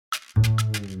Okay,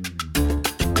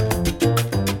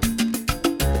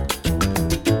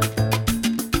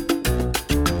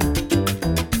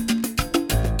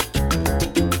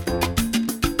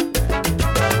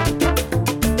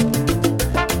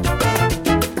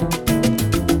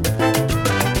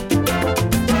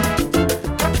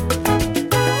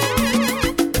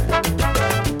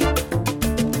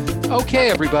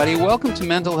 everybody, welcome to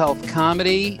Mental Health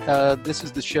Comedy. This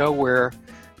is the show where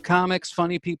comics,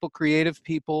 funny people, creative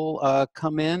people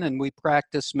come in and we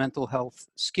practice mental health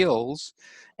skills.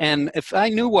 And if I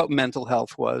knew what mental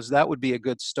health was, that would be a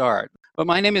good start. But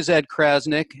my name is Ed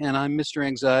Krasnick, and I'm Mr.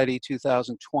 Anxiety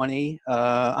 2020.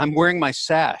 I'm wearing my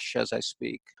sash as I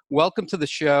speak. Welcome to the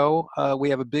show. We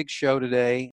have a big show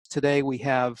today. Today we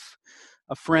have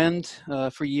a friend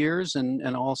for years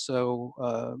and also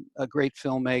a great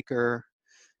filmmaker,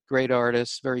 great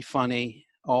artist, very funny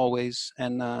always,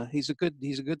 and he's a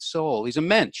good soul. He's a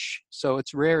mensch, so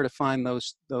it's rare to find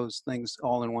those things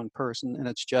all in one person, and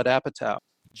it's Judd Apatow.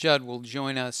 Judd will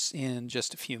join us in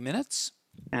just a few minutes,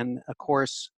 and of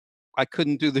course, I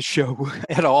couldn't do the show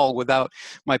at all without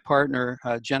my partner,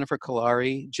 Jennifer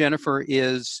Kolari. Jennifer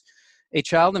is a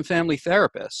child and family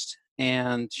therapist,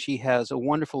 and she has a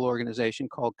wonderful organization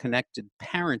called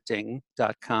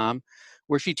ConnectedParenting.com,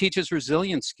 where she teaches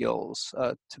resilience skills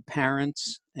to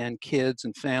parents and kids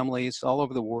and families all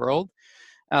over the world.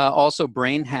 Also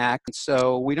brain hack.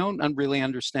 So we don't really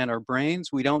understand our brains.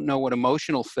 We don't know what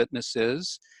emotional fitness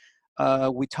is.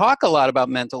 We talk a lot about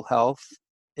mental health.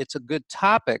 It's a good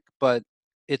topic, but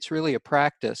it's really a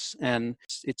practice, and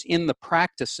it's in the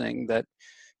practicing that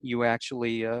you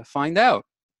actually find out.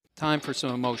 Time for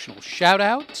some emotional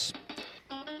shout-outs.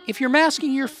 If you're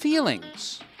masking your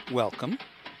feelings, welcome.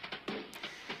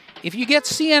 If you get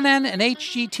CNN and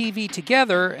HGTV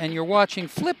together and you're watching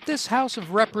Flip This House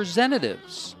of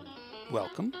Representatives,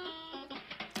 welcome.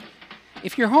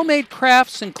 If your homemade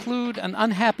crafts include an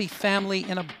unhappy family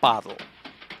in a bottle,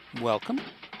 welcome.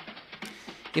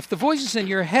 If the voices in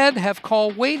your head have call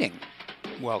waiting,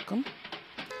 welcome.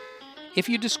 If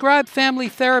you describe family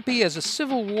therapy as a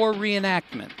Civil War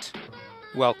reenactment,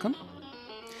 welcome.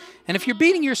 And if you're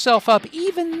beating yourself up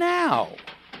even now,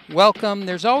 welcome.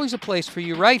 There's always a place for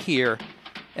you right here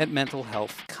at Mental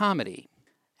Health Comedy.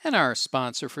 And our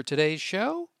sponsor for today's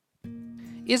show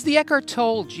is the Eckhart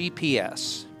Tolle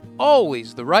GPS.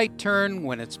 Always the right turn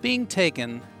when it's being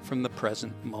taken from the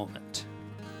present moment.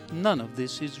 None of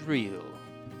this is real.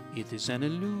 It is an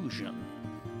illusion.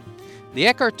 The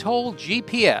Eckhart Tolle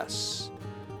GPS.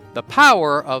 The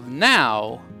power of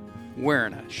now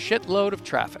wearing a shitload of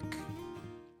traffic.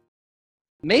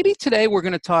 Maybe today we're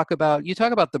going to talk about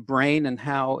the brain and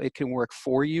how it can work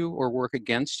for you or work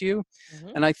against you. Mm-hmm.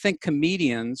 And I think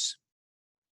comedians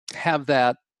have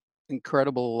that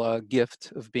incredible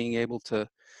gift of being able to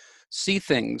see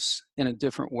things in a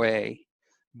different way.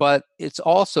 But it's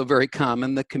also very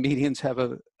common that comedians have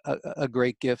a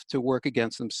great gift to work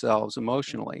against themselves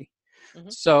emotionally. Mm-hmm.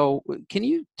 So can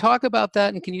you talk about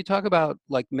that? And can you talk about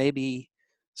like maybe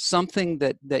something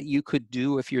that you could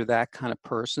do if you're that kind of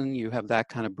person, you have that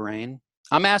kind of brain?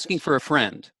 I'm asking for a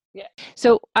friend. Yeah.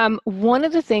 So one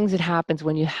of the things that happens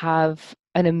when you have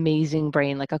an amazing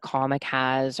brain like a comic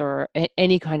has, or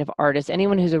any kind of artist,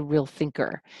 anyone who's a real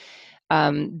thinker,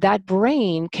 that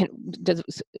brain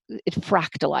it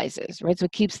fractalizes, right? So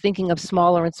it keeps thinking of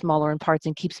smaller and smaller parts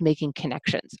and keeps making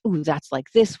connections. Ooh, that's like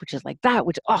this, which is like that,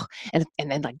 which and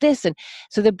then like this, and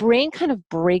so the brain kind of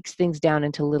breaks things down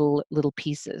into little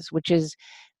pieces, which is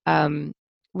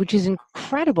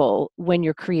incredible when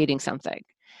you're creating something.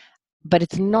 But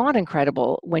it's not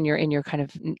incredible when you're in your kind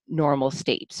of normal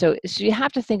state. So you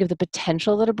have to think of the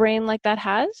potential that a brain like that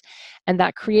has, and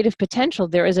that creative potential.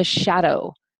 There is a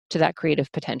shadow to that creative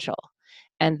potential.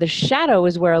 And the shadow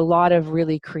is where a lot of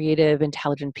really creative,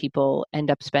 intelligent people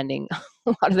end up spending a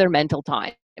lot of their mental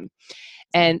time.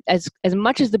 And as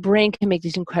much as the brain can make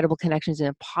these incredible connections in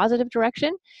a positive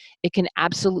direction, it can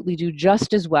absolutely do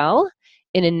just as well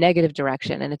in a negative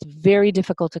direction. And it's very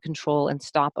difficult to control and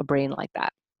stop a brain like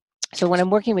that. So when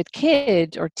I'm working with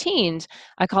kids or teens,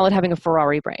 I call it having a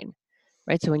Ferrari brain.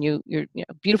 Right, so when you're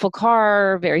beautiful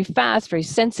car, very fast, very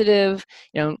sensitive,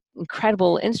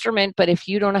 incredible instrument, but if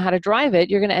you don't know how to drive it,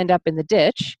 you're going to end up in the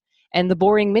ditch, and the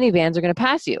boring minivans are going to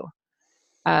pass you.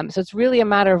 So it's really a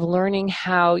matter of learning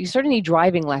how. You sort of need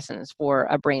driving lessons for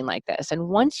a brain like this, and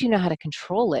once you know how to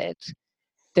control it,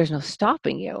 there's no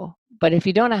stopping you. But if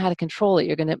you don't know how to control it,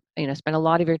 you're going to spend a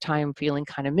lot of your time feeling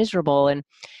kind of miserable. And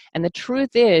the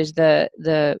truth is,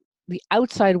 the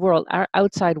outside world, our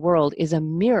outside world, is a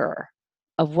mirror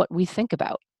of what we think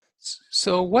about.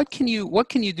 So what can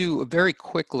you do very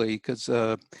quickly? Because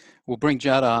we'll bring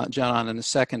John on in a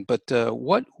second. But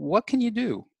what can you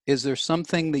do? Is there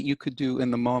something that you could do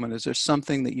in the moment? Is there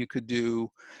something that you could do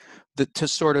that to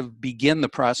sort of begin the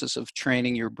process of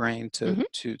training your brain to Hmm.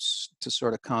 to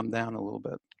sort of calm down a little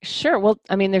bit? Sure. Well,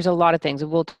 I mean, there's a lot of things,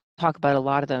 and we'll talk about a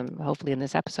lot of them hopefully in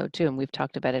this episode too, and we've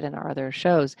talked about it in our other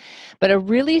shows. But a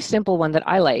really simple one that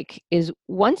I like is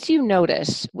once you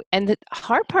notice, and the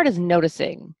hard part is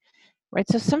noticing, right?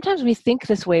 So sometimes we think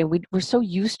this way, we're so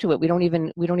used to it, we don't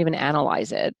even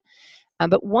analyze it.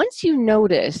 But once you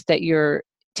notice that you're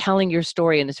telling your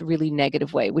story in this really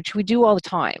negative way, which we do all the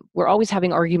time, we're always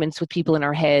having arguments with people in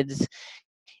our heads.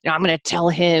 I'm going to tell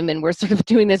him, and we're sort of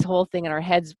doing this whole thing in our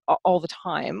heads all the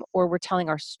time, or we're telling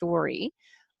our story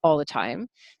all the time.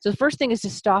 So the first thing is to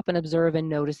stop and observe and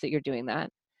notice that you're doing that.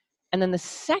 And then the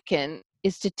second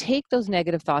is to take those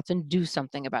negative thoughts and do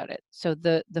something about it. So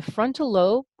the frontal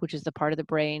lobe, which is the part of the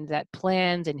brain that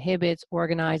plans, inhibits,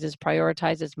 organizes,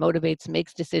 prioritizes, motivates,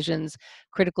 makes decisions,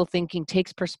 critical thinking,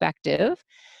 takes perspective.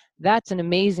 That's an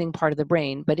amazing part of the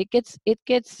brain, but it gets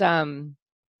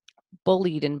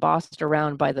bullied and bossed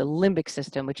around by the limbic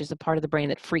system, which is a part of the brain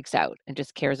that freaks out and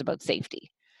just cares about safety.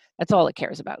 That's all it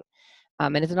cares about.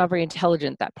 And it's not very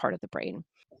intelligent, that part of the brain.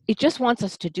 It just wants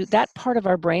us to do that part of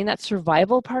our brain, that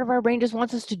survival part of our brain just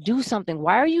wants us to do something.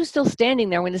 Why are you still standing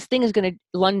there when this thing is going to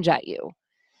lunge at you?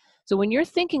 So when you're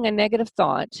thinking a negative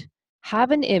thought,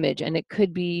 have an image, and it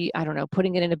could be, I don't know,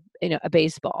 putting it in a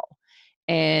baseball.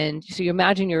 And so you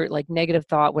imagine your like negative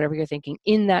thought, whatever you're thinking,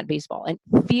 in that baseball, and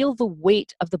feel the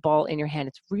weight of the ball in your hand.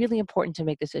 It's really important to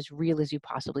make this as real as you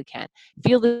possibly can.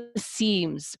 Feel the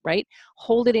seams, right?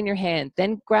 Hold it in your hand,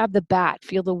 then grab the bat,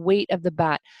 feel the weight of the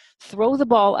bat, throw the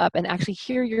ball up and actually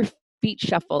hear your feet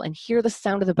shuffle and hear the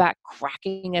sound of the bat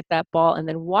cracking at that ball, and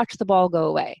then watch the ball go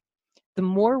away. The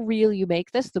more real you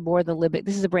make this, the more the limbic,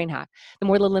 this is a brain hack, the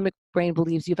more the limbic brain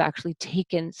believes you've actually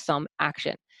taken some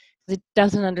action. It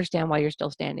doesn't understand why you're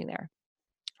still standing there.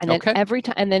 And then Okay. every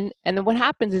time, and then what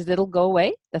happens is it'll go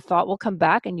away. The thought will come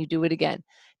back, and you do it again.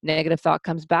 Negative thought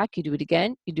comes back, you do it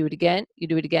again, you do it again, you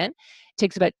do it again. It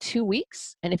takes about 2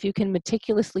 weeks, and if you can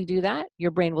meticulously do that,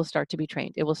 your brain will start to be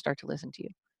trained. It will start to listen to you.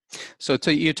 So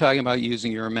you're talking about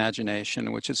using your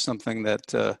imagination, which is something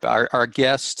that our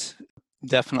guest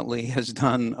definitely has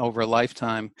done over a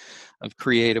lifetime of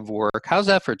creative work. How's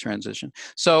that for a transition?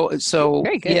 So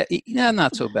Very good. yeah,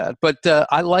 not so bad. But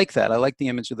I like that. I like the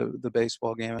image of the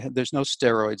baseball game. There's no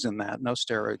steroids in that, no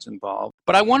steroids involved.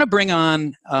 But I want to bring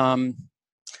on, I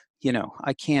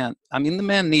can't. I mean, the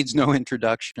man needs no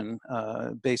introduction.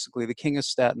 Basically, the king of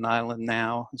Staten Island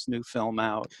now, his new film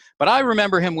out. But I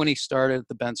remember him when he started at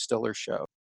the Ben Stiller Show.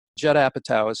 Judd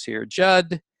Apatow is here.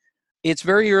 Judd, it's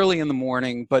very early in the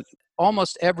morning, but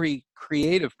almost every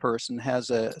creative person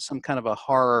has some kind of a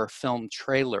horror film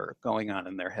trailer going on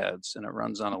in their heads, and it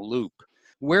runs on a loop.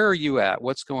 Where are you at?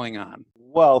 What's going on?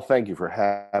 Well, thank you for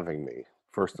having me,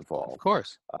 first of Of all.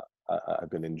 course. I've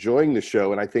been enjoying the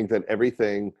show, and I think that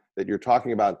everything that you're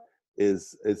talking about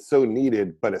is so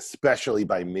needed, but especially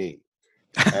by me.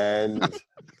 And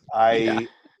Yeah.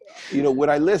 when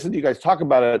I listen to you guys talk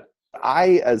about it,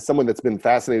 I, as someone that's been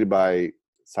fascinated by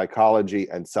psychology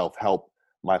and self-help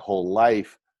my whole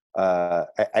life,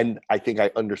 and I think I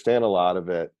understand a lot of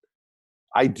it,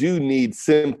 I do need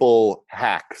simple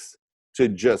hacks to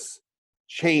just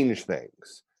change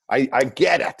things. I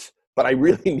get it, but I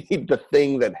really need the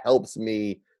thing that helps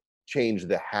me change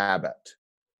the habit.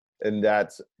 And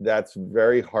that's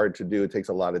very hard to do. It takes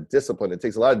a lot of discipline. It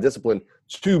takes a lot of discipline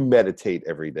to meditate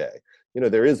every day.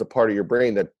 There is a part of your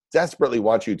brain that desperately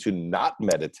wants you to not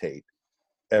meditate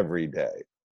every day.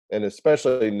 And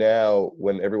especially now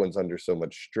when everyone's under so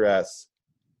much stress,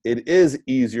 it is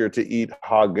easier to eat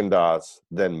Haagen-Dazs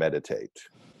than meditate.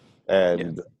 Yeah.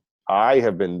 And I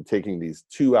have been taking these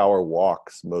 2-hour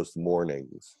walks most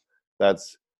mornings.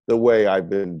 That's the way I've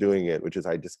been doing it, which is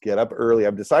I just get up early.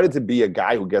 I've decided to be a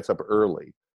guy who gets up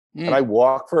early. And I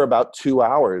walk for about 2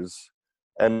 hours.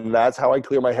 And that's how I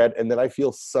clear my head. And then I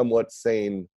feel somewhat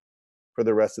sane for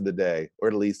the rest of the day, or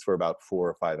at least for about 4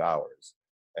 or 5 hours.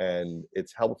 And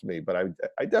it's helped me. But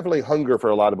I definitely hunger for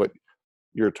a lot of what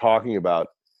you're talking about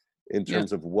in Yeah.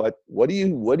 terms of what do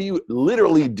you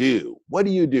literally do? What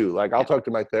do you do? Like, I'll talk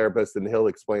to my therapist and he'll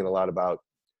explain a lot about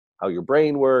how your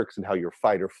brain works and how your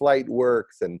fight or flight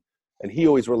works. And he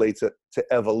always relates it to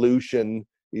evolution.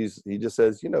 He just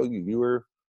says, you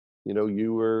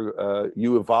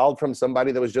evolved from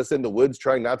somebody that was just in the woods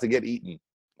trying not to get eaten.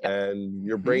 Yep. And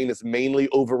your brain is mainly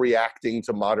overreacting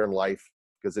to modern life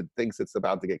because it thinks it's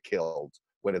about to get killed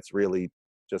when it's really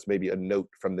just maybe a note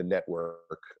from the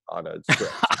network on a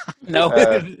script. No,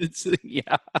 Uh, it's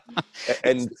yeah, it's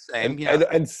and the same. Yeah.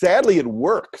 and sadly it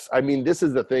works. I mean, this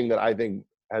is the thing that I think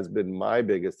has been my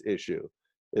biggest issue,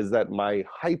 is that my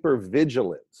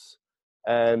hypervigilance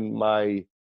and my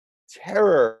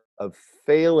terror of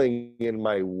failing in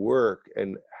my work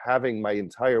and having my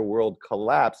entire world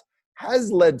collapse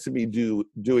has led to me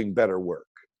doing better work.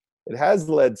 It has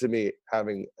led to me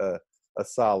having a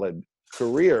solid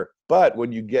career. But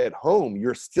when you get home,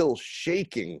 you're still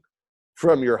shaking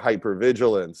from your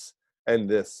hypervigilance and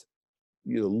this,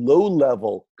 low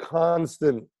level,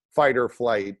 constant fight or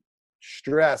flight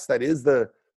stress that is the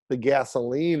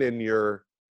gasoline in your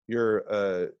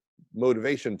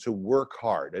motivation to work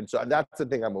hard. And so that's the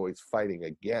thing I'm always fighting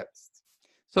against.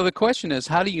 So the question is,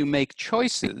 how do you make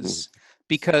choices?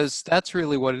 Because that's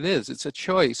really what it is. It's a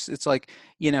choice. It's like,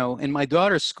 in my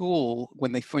daughter's school,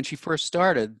 when she first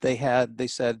started, they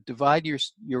said divide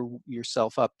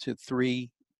yourself up to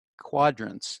 3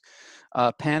 quadrants: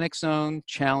 panic zone,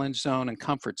 challenge zone, and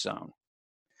comfort zone.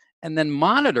 And then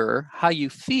monitor how you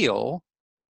feel,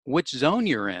 which zone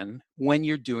you're in when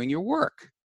you're doing your work.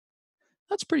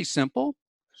 That's pretty simple,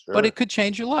 but it Sure. could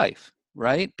change your life,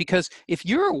 right? Because if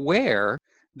you're aware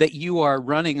that you are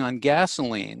running on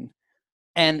gasoline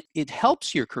and it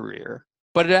helps your career,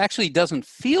 but it actually doesn't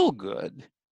feel good,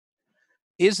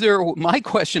 my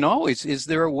question always, is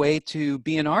there a way to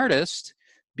be an artist,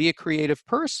 be a creative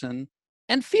person,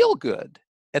 and feel good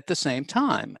at the same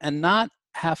time, and not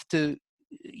have to,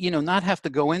 not have to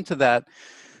go into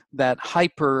that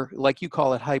hyper, like you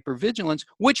call it, hypervigilance,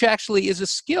 which actually is a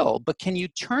skill, but can you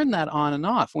turn that on and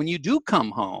off? When you do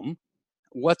come home,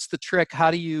 what's the trick? How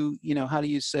do you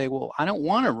say, well, I don't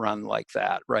want to run like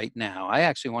that right now. I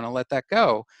actually want to let that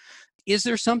go. Is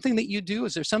there something that you do?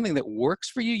 Is there something that works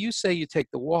for you? You say you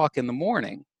take the walk in the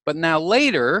morning, but now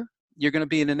later you're going to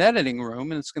be in an editing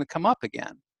room and it's going to come up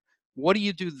again. What do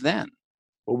you do then?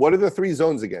 Well, what are the 3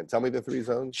 zones again? Tell me the 3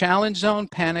 zones. Challenge zone,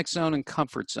 panic zone, and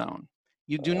comfort zone.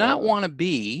 You do not Uh, want to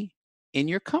be in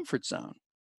your comfort zone.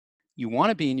 You want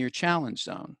to be in your challenge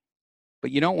zone,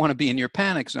 but you don't want to be in your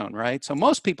panic zone, right? So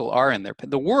most people are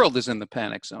the world is in the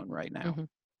panic zone right now. Mm-hmm.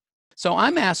 So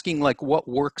I'm asking, like, what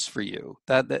works for you?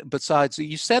 That besides,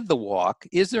 you said the walk.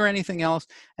 Is there anything else?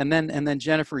 And then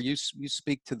Jennifer, you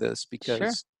speak to this, Sure.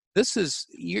 because this is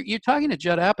you're talking to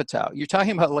Judd Apatow. You're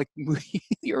talking about, like,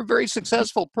 you're a very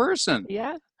successful person.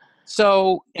 Yeah.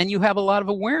 So, and you have a lot of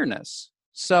awareness.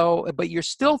 So, but you're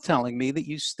still telling me that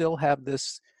you still have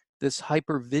this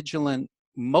hyper vigilant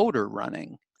motor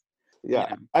running.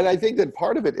 yeah. And I think that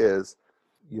part of it is,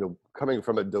 coming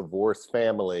from a divorced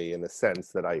family, in the sense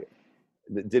that I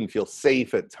didn't feel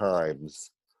safe at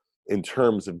times in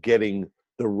terms of getting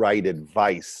the right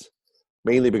advice,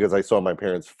 mainly because I saw my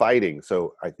parents fighting.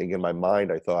 So I think in my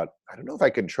mind, I thought, I don't know if I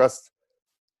can trust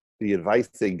the advice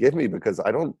they give me, because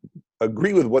I don't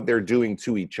agree with what they're doing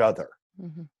to each other.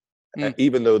 Mm-hmm.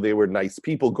 Even though they were nice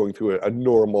people going through a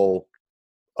normal,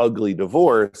 ugly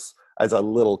divorce, as a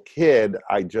little kid,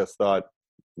 I just thought,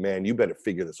 man, you better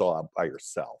figure this all out by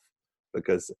yourself,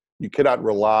 because you cannot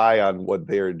rely on what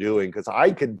they're doing, because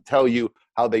I can tell you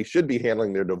how they should be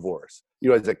handling their divorce.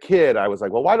 As a kid, I was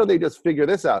like, well, why don't they just figure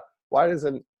this out? Why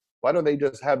don't they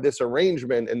just have this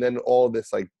arrangement, and then all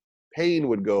this, like, pain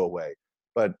would go away?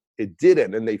 But it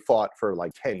didn't, and they fought for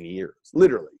like 10 years,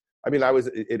 literally. I mean,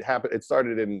 it happened, it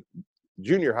started in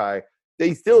junior high.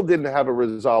 They still didn't have a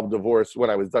resolved divorce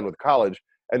when I was done with college.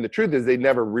 And the truth is, they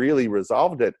never really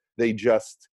resolved it. They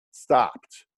just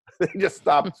stopped. They just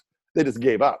stopped. They just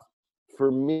gave up.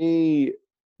 For me,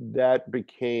 that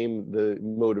became the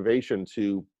motivation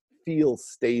to feel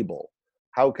stable.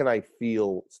 How can I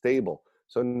feel stable?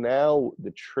 So now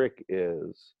the trick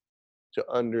is to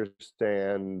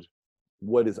understand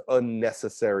what is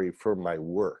unnecessary for my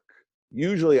work.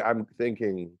 Usually I'm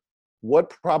thinking, what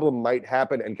problem might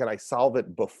happen and can I solve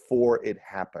it before it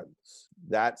happens?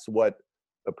 That's what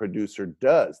a producer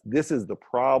does. This is the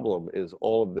problem, is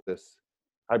all of this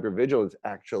hypervigilance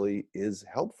actually is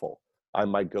helpful. I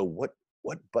might go, what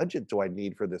budget do I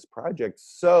need for this project?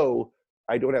 So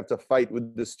I don't have to fight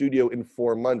with the studio in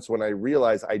 4 months when I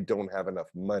realize I don't have enough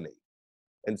money.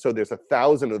 And so there's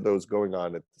 1,000 of those going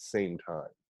on at the same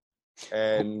time.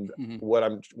 And Mm-hmm. what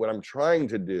I'm trying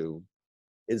to do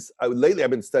is, lately I've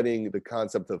been studying the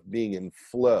concept of being in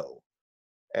flow.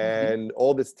 And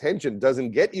all this tension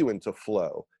doesn't get you into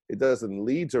flow. It doesn't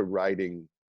lead to writing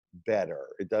better.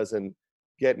 It doesn't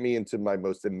get me into my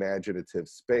most imaginative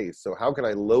space. So how can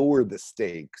I lower the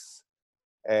stakes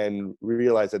and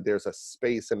realize that there's a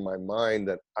space in my mind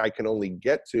that I can only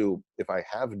get to if I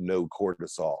have no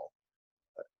cortisol?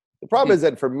 The problem is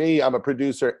that for me, I'm a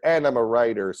producer and I'm a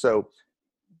writer. So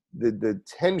the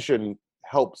tension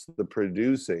helps the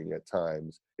producing at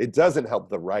times. It doesn't help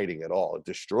the writing at all. It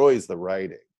destroys the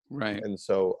writing. Right. And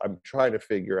so I'm trying to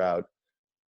figure out,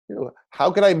 how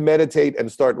can I meditate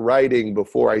and start writing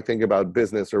before I think about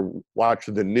business or watch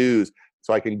the news,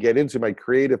 so I can get into my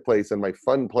creative place and my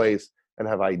fun place and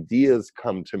have ideas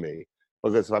come to me?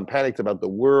 Because if I'm panicked about the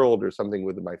world or something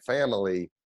with my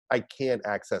family, I can't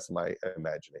access my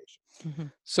imagination. Mm-hmm.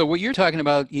 So what you're talking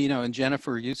about, and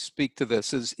Jennifer, you speak to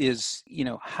this, is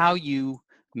how you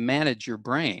manage your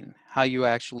brain, how you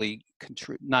actually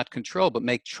not control, but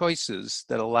make choices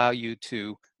that allow you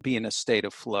to be in a state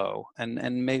of flow.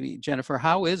 And maybe, Jennifer,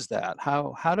 how is that?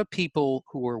 How do people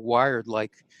who are wired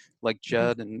like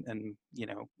Judd and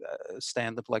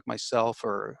stand-up like myself,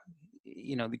 or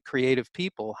the creative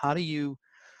people, how do you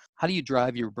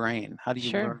drive your brain? How do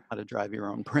you Sure. learn how to drive your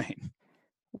own brain?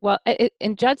 Well,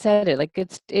 and Judd said it, like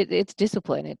it's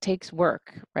discipline. It takes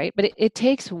work, right? But it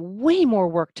takes way more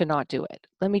work to not do it.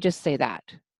 Let me just say that,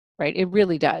 right? It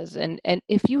really does. And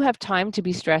if you have time to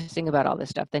be stressing about all this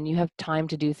stuff, then you have time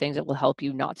to do things that will help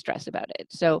you not stress about it.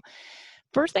 So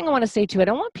first thing I want to say too, I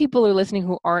don't want people who are listening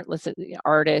who aren't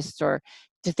artists, or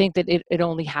to think that it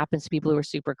only happens to people who are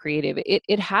super creative.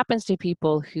 It happens to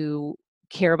people who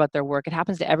care about their work. It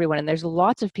happens to everyone. And there's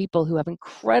lots of people who have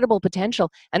incredible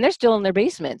potential and they're still in their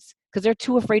basements because they're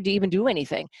too afraid to even do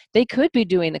anything. They could be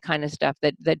doing the kind of stuff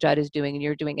that Judd is doing and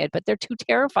you're doing it, but they're too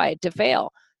terrified to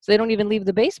fail. So they don't even leave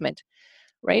the basement,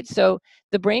 right? So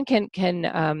the brain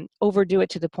can overdo it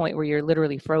to the point where you're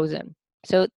literally frozen.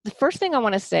 So the first thing I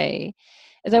want to say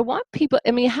is I want people,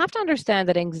 you have to understand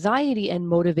that anxiety and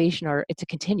motivation it's a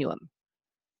continuum,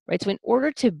 right? So in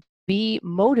order to be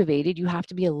motivated, you have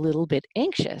to be a little bit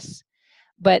anxious.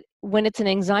 But when it's an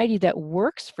anxiety that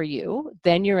works for you,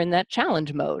 then you're in that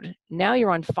challenge mode. Now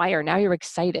you're on fire. Now you're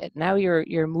excited. Now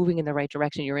you're moving in the right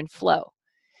direction. You're in flow.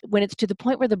 When it's to the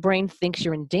point where the brain thinks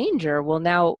you're in danger, well,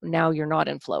 now you're not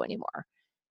in flow anymore,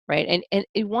 right? And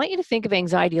I want you to think of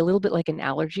anxiety a little bit like an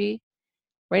allergy,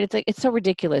 right? It's like, it's so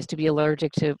ridiculous to be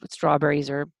allergic to strawberries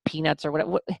or peanuts or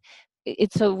whatever.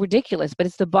 It's so ridiculous, but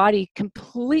it's the body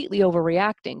completely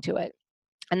overreacting to it.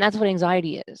 And that's what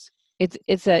anxiety is.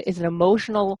 It's an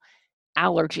emotional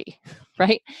allergy,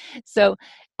 right? So,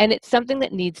 and it's something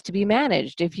that needs to be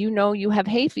managed. If you know you have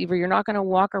hay fever, you're not going to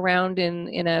walk around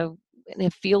in a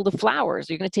field of flowers.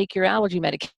 You're going to take your allergy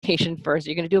medication first.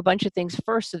 You're going to do a bunch of things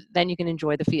first, so then you can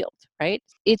enjoy the field, right?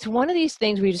 It's one of these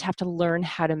things where you just have to learn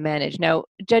how to manage. Now,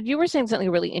 Judd, you were saying something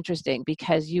really interesting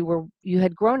because you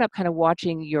had grown up kind of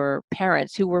watching your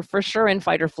parents, who were for sure in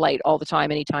fight or flight all the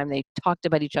time, anytime they talked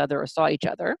about each other or saw each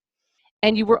other.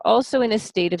 And you were also in a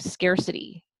state of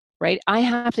scarcity, right? I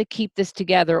have to keep this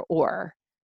together,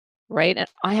 right? And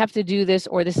I have to do this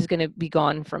or this is going to be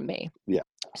gone from me. Yeah.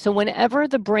 So whenever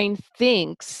the brain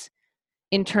thinks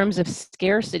in terms of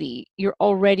scarcity, you're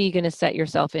already going to set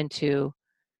yourself into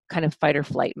kind of fight or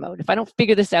flight mode. If I don't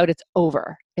figure this out, it's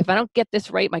over. If I don't get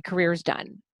this right, my career's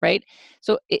done, right?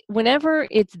 So whenever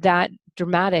it's that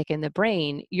dramatic in the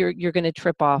brain, you're going to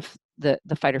trip off the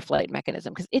fight or flight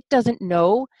mechanism because it doesn't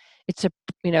know it's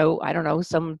I don't know,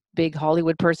 some big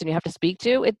Hollywood person you have to speak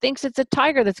to. It thinks it's a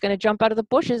tiger that's going to jump out of the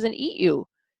bushes and eat you.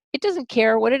 It doesn't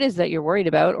care what it is that you're worried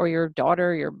about, or your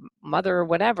daughter, your mother, or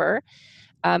whatever.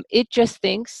 It just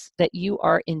thinks that you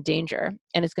are in danger,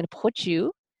 and it's going to put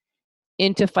you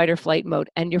into fight or flight mode.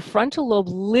 And your frontal lobe,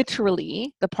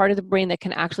 literally, the part of the brain that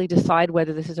can actually decide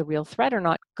whether this is a real threat or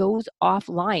not, goes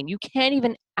offline. You can't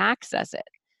even access it.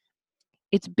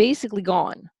 It's basically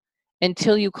gone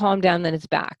until you calm down, then it's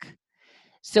back.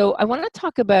 So I want to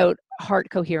talk about heart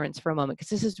coherence for a moment, because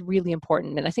this is really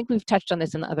important. And I think we've touched on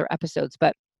this in the other episodes,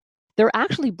 but there are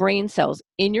actually brain cells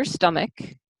in your stomach,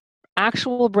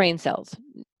 actual brain cells,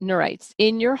 neurites,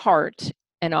 in your heart,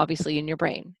 and obviously in your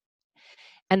brain.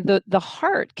 And the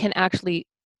heart can actually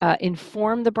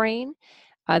inform the brain.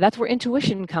 That's where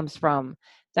intuition comes from.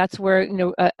 That's where,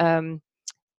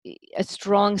 a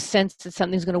strong sense that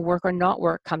something's going to work or not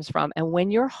work comes from. And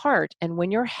when your heart and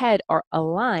when your head are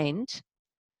aligned,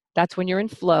 that's when you're in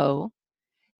flow.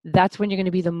 That's when you're going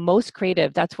to be the most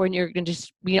creative. That's when you're going to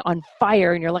just be on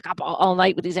fire and you're like up all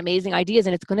night with these amazing ideas,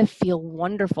 and it's going to feel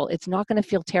wonderful. It's not going to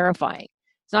feel terrifying.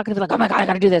 It's not going to feel like, oh my God, I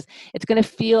got to do this. It's going to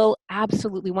feel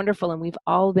absolutely wonderful. And we've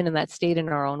all been in that state in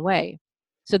our own way.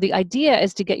 So the idea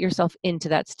is to get yourself into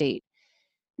that state.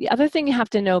 The other thing you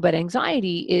have to know about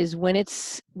anxiety is when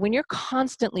you're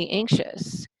constantly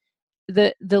anxious,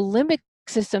 the limbic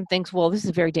system thinks, well, this is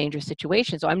a very dangerous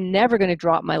situation, so I'm never going to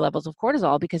drop my levels of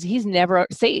cortisol because he's never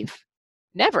safe.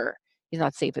 Never. He's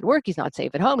not safe at work. He's not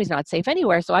safe at home. He's not safe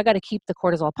anywhere. So I got to keep the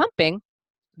cortisol pumping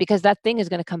because that thing is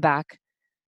going to come back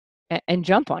and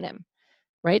jump on him.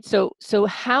 Right? So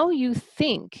how you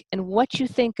think and what you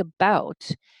think about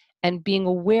and being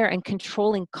aware and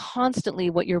controlling constantly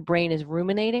what your brain is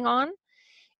ruminating on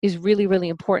is really, really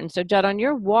important. So Judd, on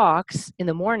your walks in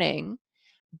the morning,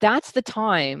 that's the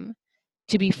time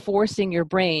to be forcing your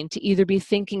brain to either be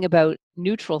thinking about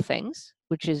neutral things,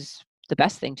 which is the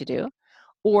best thing to do,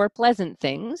 or pleasant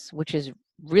things, which is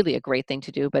really a great thing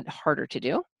to do, but harder to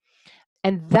do.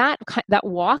 And that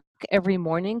walk every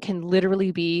morning can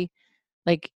literally be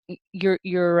like you're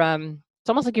it's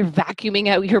almost like you're vacuuming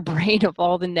out your brain of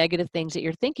all the negative things that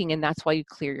you're thinking, and that's why you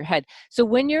clear your head. So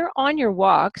when you're on your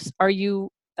walks, are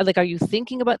you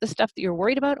thinking about the stuff that you're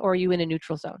worried about, or are you in a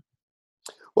neutral zone?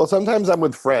 Well, sometimes I'm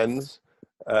with friends,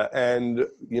 and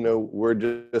we're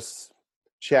just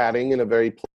chatting in a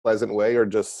very pleasant way, or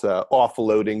just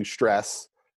offloading stress.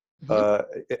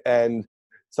 And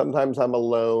sometimes I'm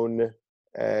alone,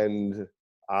 and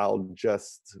I'll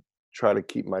just try to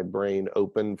keep my brain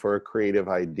open for a creative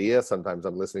idea. Sometimes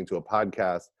I'm listening to a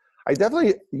podcast. I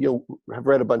definitely have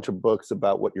read a bunch of books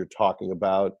about what you're talking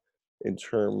about in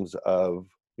terms of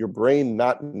your brain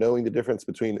not knowing the difference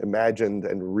between imagined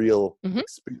and real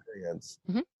experience.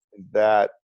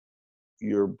 That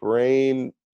your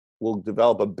brain will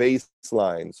develop a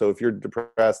baseline. So if you're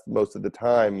depressed most of the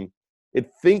time, it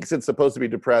thinks it's supposed to be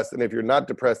depressed, and if you're not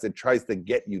depressed, it tries to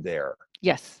get you there.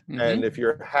 Yes. And if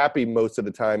you're happy most of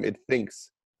the time, it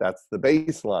thinks that's the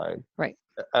baseline. Right.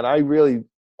 And I really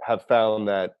have found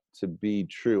that to be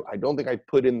true. I don't think I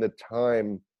put in the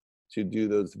time to do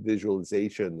those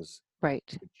visualizations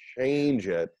to change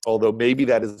it. Although maybe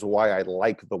that is why I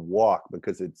like the walk,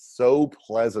 because it's so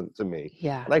pleasant to me.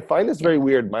 Yeah. And I find this very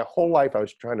weird. My whole life I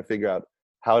was trying to figure out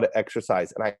how to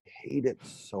exercise, and I hate it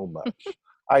so much.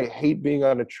 I hate being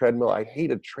on a treadmill. I hate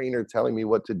a trainer telling me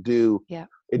what to do. Yeah.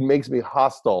 It makes me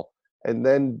hostile. And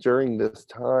then during this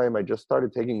time, I just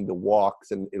started taking the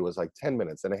walks, and it was like 10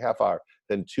 minutes and a half hour,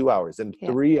 then 2 hours, and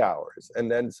 3 hours.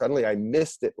 And then suddenly I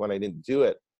missed it when I didn't do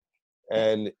it.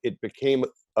 And it became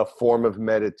a form of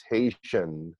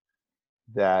meditation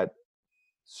that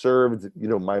served,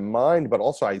 my mind, but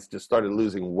also I just started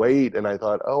losing weight. And I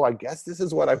thought, oh, I guess this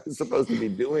is what I was supposed to be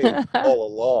doing all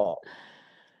along.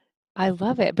 I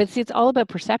love it. But see, it's all about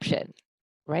perception,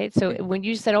 right? So when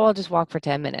you said, oh, I'll just walk for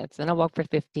 10 minutes, then I'll walk for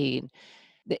 15,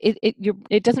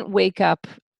 it doesn't wake up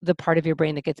the part of your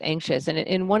brain that gets anxious. And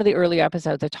in one of the earlier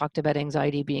episodes, I talked about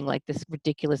anxiety being like this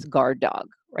ridiculous guard dog,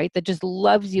 right? That just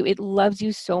loves you. It loves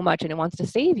you so much and it wants to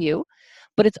save you,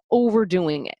 but it's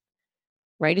overdoing it.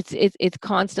 Right? It's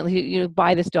constantly,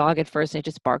 buy this dog at first and it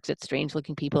just barks at strange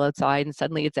looking people outside, and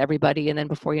suddenly it's everybody. And then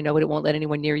before you know it, it won't let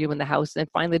anyone near you in the house. And then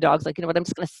finally the dog's like, you know what, I'm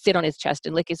just going to sit on his chest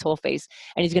and lick his whole face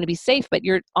and he's going to be safe. But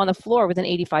you're on the floor with an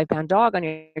 85-pound dog on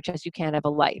your chest. You can't have a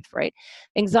life, right?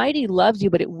 Anxiety loves you,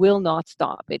 but it will not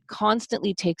stop. It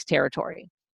constantly takes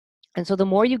territory. And so the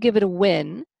more you give it a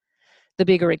win, the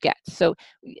bigger it gets. So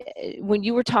when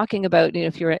you were talking about,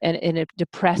 if you're in a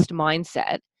depressed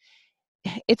mindset,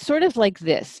 it's sort of like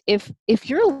this. If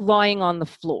you're lying on the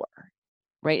floor,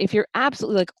 right? If you're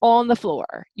absolutely like on the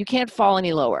floor, you can't fall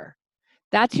any lower.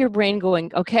 That's your brain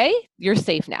going, okay, you're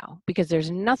safe now because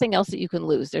there's nothing else that you can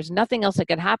lose. There's nothing else that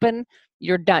can happen.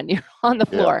 You're done. You're on the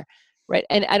floor, right?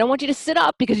 And I don't want you to sit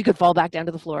up because you could fall back down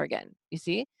to the floor again. You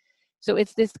see? So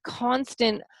it's this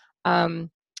constant,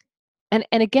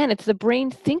 and again, it's the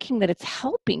brain thinking that it's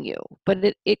helping you,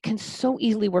 but it can so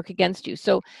easily work against you.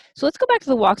 So let's go back to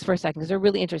the walks for a second because they're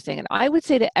really interesting. And I would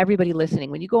say to everybody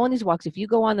listening, when you go on these walks, if you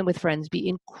go on them with friends, be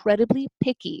incredibly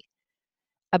picky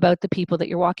about the people that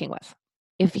you're walking with.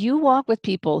 If you walk with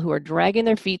people who are dragging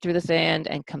their feet through the sand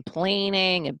and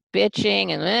complaining and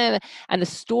bitching and the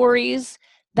stories,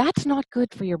 that's not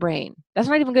good for your brain. That's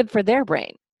not even good for their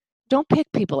brain. Don't pick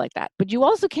people like that. But you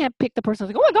also can't pick the person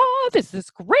who's like, oh my God, this is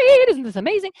great. Isn't this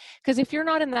amazing? Because if you're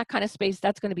not in that kind of space,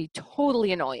 that's going to be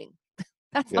totally annoying.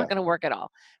 That's not going to work at all,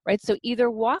 right? So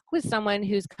either walk with someone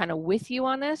who's kind of with you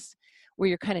on this, where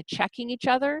you're kind of checking each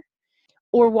other,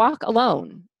 or walk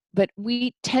alone. But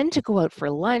we tend to go out for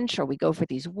lunch, or we go for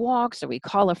these walks, or we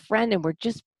call a friend and we're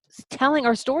just telling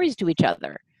our stories to each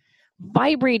other,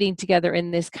 vibrating together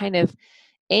in this kind of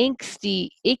angsty,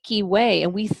 icky way.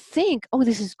 And we think, oh,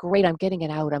 this is great. I'm getting it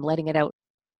out. I'm letting it out.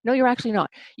 No, you're actually not.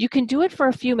 You can do it for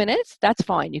a few minutes. That's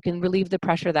fine. You can relieve the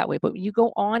pressure that way. But when you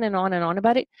go on and on and on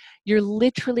about it, you're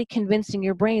literally convincing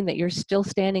your brain that you're still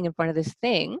standing in front of this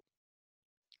thing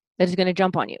that is going to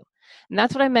jump on you. And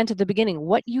that's what I meant at the beginning.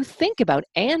 What you think about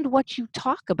and what you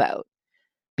talk about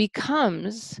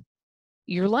becomes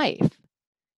your life.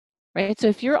 right? So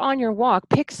if you're on your walk,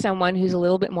 pick someone who's a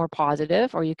little bit more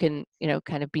positive, or you can,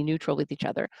 kind of be neutral with each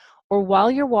other. Or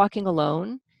while you're walking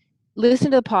alone,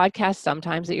 listen to the podcast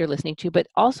sometimes that you're listening to, but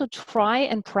also try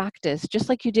and practice, just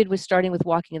like you did with starting with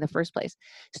walking in the first place.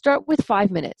 Start with 5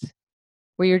 minutes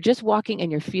where you're just walking and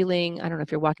you're feeling, I don't know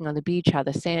if you're walking on the beach, how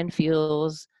the sand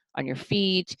feels on your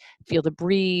feet, feel the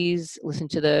breeze, listen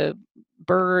to the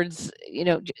birds,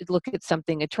 look at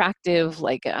something attractive,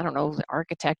 like, I don't know,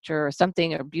 architecture or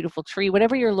something, a beautiful tree,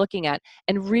 whatever you're looking at,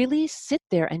 and really sit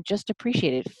there and just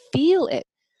appreciate it. Feel it.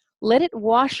 Let it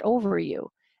wash over you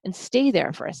and stay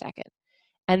there for a second.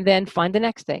 And then find the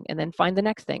next thing, and then find the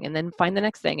next thing, and then find the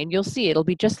next thing. And you'll see it'll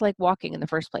be just like walking in the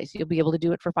first place. You'll be able to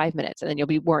do it for 5 minutes, and then you'll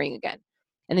be worrying again.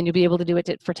 And then you'll be able to do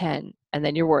it for 10, and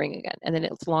then you're worrying again. And then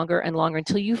it's longer and longer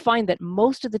until you find that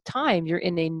most of the time you're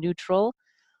in a neutral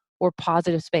or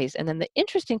positive space. And then the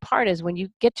interesting part is when you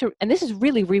get to, and this is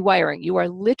really rewiring, you are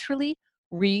literally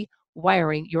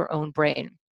rewiring your own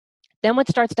brain. Then what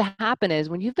starts to happen is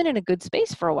when you've been in a good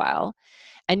space for a while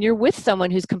and you're with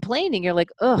someone who's complaining, you're like,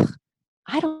 ugh,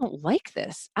 I don't like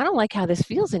this. I don't like how this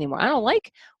feels anymore. I don't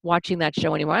like watching that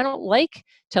show anymore. I don't like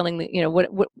telling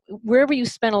the, wherever you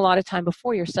spent a lot of time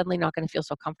before, you're suddenly not going to feel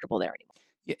so comfortable there anymore.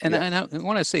 Yeah, and I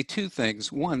want to say two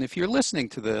things. One, if you're listening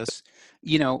to this,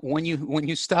 when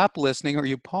you stop listening or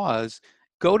you pause,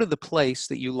 go to the place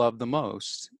that you love the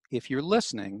most. If you're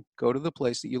listening, go to the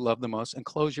place that you love the most and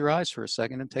close your eyes for a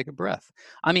second and take a breath.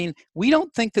 I mean, we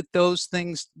don't think that those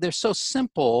things, they're so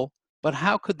simple, but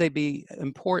how could they be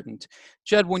important?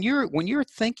 Judd, when you're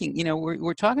thinking,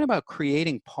 we're talking about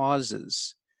creating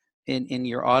pauses in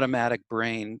your automatic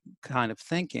brain kind of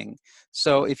thinking.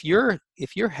 So if you're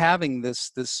having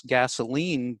this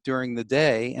gasoline during the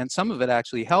day, and some of it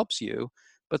actually helps you,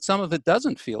 but some of it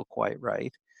doesn't feel quite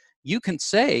right, you can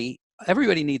say,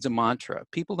 everybody needs a mantra.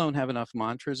 People don't have enough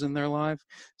mantras in their life.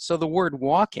 So the word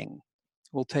walking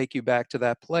will take you back to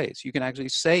that place. You can actually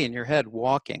say in your head,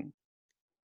 walking,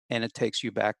 and it takes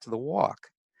you back to the walk.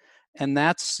 And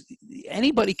that's,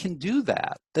 anybody can do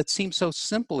that. That seems so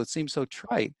simple. It seems so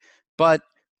trite. But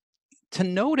to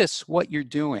notice what you're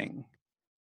doing,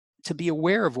 to be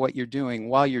aware of what you're doing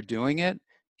while you're doing it,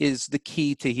 is the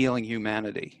key to healing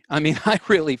humanity. I mean, I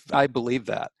believe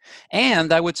that.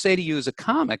 And I would say to you as a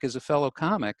comic, as a fellow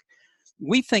comic,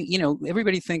 we think,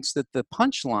 everybody thinks that the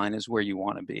punchline is where you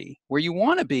want to be. Where you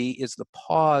want to be is the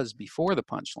pause before the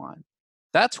punchline.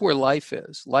 That's where life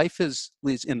is. Life is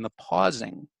in the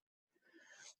pausing.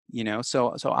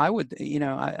 So I would,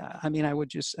 I mean, I would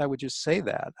just say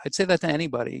that. I'd say that to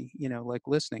anybody, like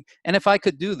listening. And if I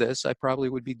could do this, I probably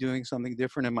would be doing something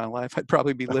different in my life. I'd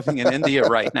probably be living in India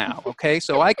right now. Okay.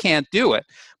 So I can't do it,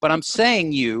 but I'm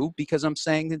saying because I'm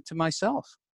saying it to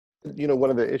myself. One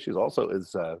of the issues also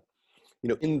is,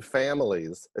 in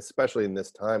families, especially in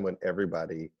this time when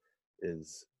everybody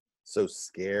is so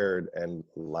scared and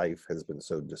life has been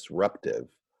so disruptive,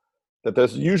 that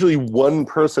there's usually one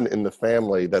person in the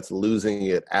family that's losing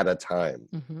it at a time,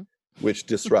 which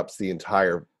disrupts the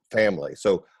entire family.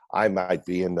 So I might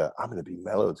be in I'm going to be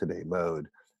mellow today mode.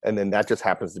 And then that just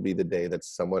happens to be the day that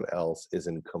someone else is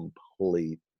in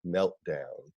complete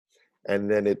meltdown.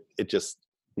 And then it just,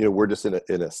 we're just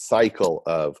in a cycle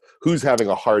of who's having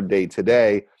a hard day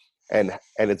today. And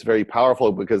it's very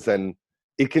powerful because then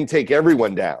it can take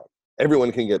everyone down.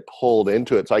 Everyone can get pulled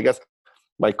into it. So I guess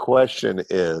my question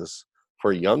is,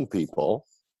 for young people,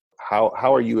 how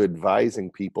are you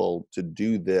advising people to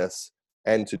do this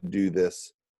and to do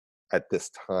this at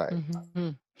this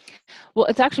time? Well,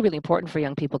 it's actually really important for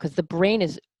young people because the brain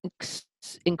is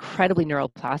incredibly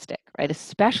neuroplastic, right?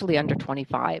 Especially under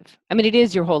 25. I mean, it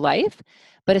is your whole life,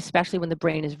 but especially when the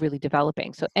brain is really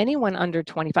developing. So anyone under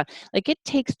 25, like it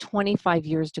takes 25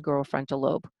 years to grow a frontal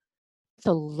lobe. It's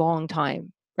a long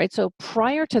time. Right. So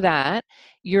prior to that,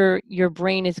 your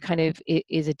brain is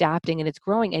is adapting and it's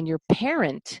growing, and your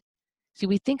parent. See,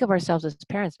 we think of ourselves as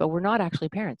parents, but we're not actually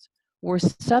parents. We're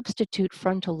substitute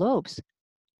frontal lobes.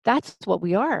 That's what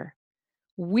we are.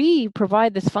 We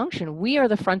provide this function. We are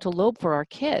the frontal lobe for our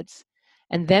kids.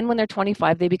 And then when they're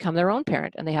 25, they become their own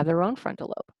parent and they have their own frontal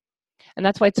lobe. And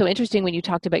that's why it's so interesting when you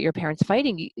talked about your parents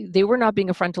fighting, they were not being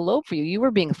a frontal lobe for you. You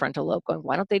were being a frontal lobe going,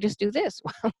 why don't they just do this?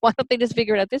 Why don't they just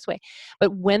figure it out this way?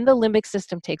 But when the limbic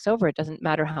system takes over, it doesn't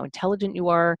matter how intelligent you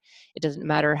are. It doesn't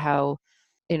matter how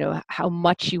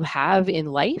much you have in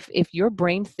life. If your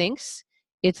brain thinks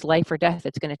it's life or death,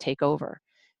 it's going to take over.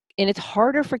 And it's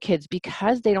harder for kids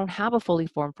because they don't have a fully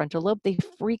formed frontal lobe. They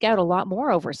freak out a lot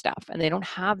more over stuff and they don't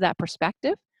have that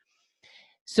perspective.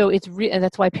 So and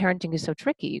that's why parenting is so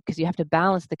tricky, because you have to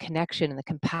balance the connection and the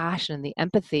compassion and the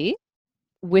empathy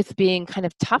with being kind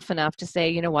of tough enough to say,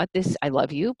 you know what, this, I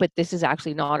love you, but this is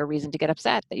actually not a reason to get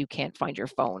upset that you can't find your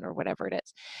phone or whatever it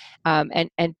is.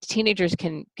 And teenagers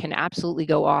can absolutely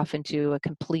go off into a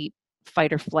complete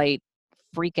fight or flight,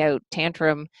 freak out,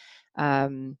 tantrum,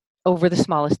 over the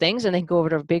smallest things, and then go over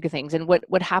to bigger things. And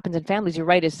what happens in families, you're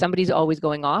right, is somebody's always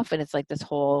going off, and it's like this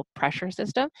whole pressure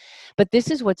system. But this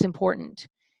is what's important.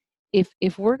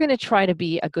 If we're going to try to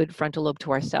be a good frontal lobe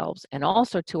to ourselves and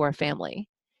also to our family,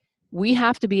 we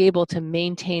have to be able to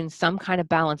maintain some kind of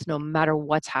balance no matter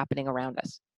what's happening around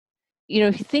us. You know,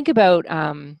 if you think about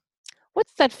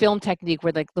what's that film technique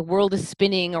where like the world is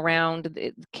spinning around,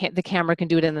 the camera can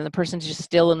do it, and then the person's just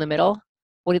still in the middle.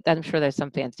 I'm sure there's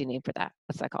some fancy name for that.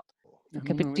 What's that called?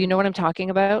 Okay, but do you know what I'm talking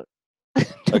about?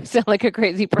 Don't sound like a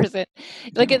crazy person.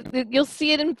 Like you'll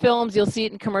see it in films, you'll see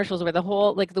it in commercials where the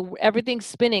whole everything's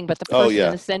spinning, but the person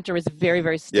in the center is very,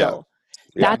 very still.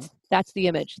 Yeah. That's the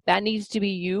image. That needs to be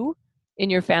you in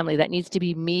your family. That needs to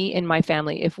be me in my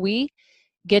family. If we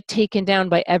get taken down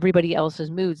by everybody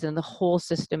else's moods, then the whole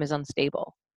system is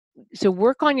unstable. So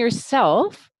work on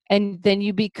yourself, and then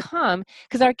you become,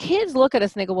 because our kids look at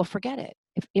us and they go, well, forget it.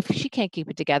 If she can't keep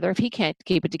it together, if he can't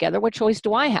keep it together, what choice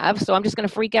do I have? So I'm just going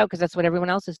to freak out because that's what everyone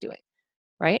else is doing.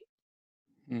 Right?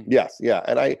 Yes. Yeah.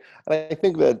 And I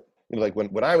think that, like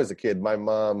when I was a kid, my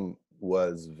mom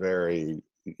was very,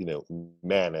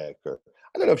 manic, or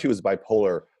I don't know if she was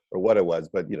bipolar or what it was,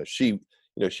 but she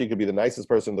could be the nicest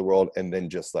person in the world and then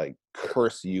just like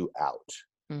curse you out.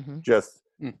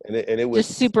 Mm-hmm. And it was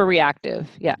just super reactive.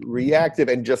 Yeah. Reactive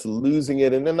and just losing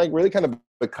it, and then like really kind of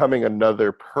becoming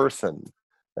another person.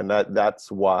 And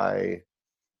that's why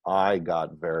I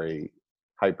got very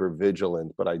hyper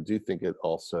vigilant. But I do think it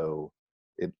also,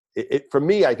 it for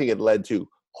me, I think it led to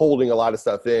holding a lot of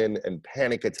stuff in, and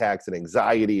panic attacks and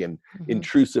anxiety and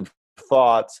intrusive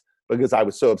thoughts, because I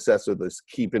was so obsessed with this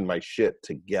keeping my shit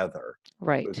together.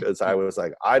 Right. Because I was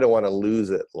like, I don't want to lose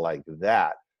it like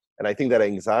that. And I think that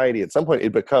anxiety, at some point,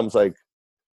 it becomes like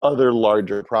other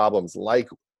larger problems, like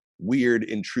weird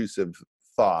intrusive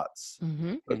thoughts,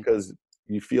 because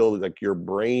you feel like your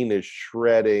brain is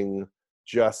shredding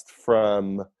just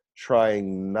from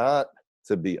trying not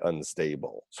to be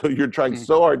unstable. So you're trying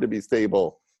so hard to be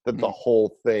stable that the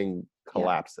whole thing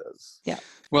collapses. Yeah.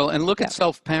 Well, and look at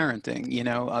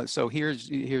self-parenting, so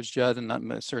here's Judd,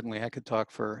 and certainly I could talk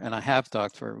and I have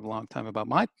talked for a long time about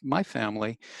my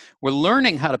family. We're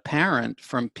learning how to parent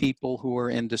from people who are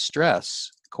in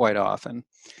distress quite often.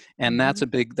 And that's a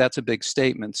big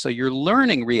statement. So you're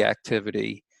learning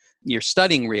reactivity, you're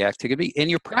studying reactivity, and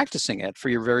you're practicing it for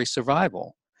your very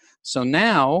survival. So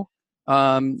now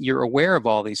you're aware of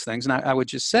all these things. And I would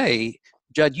just say,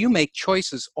 Judd, you make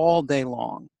choices all day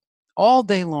long,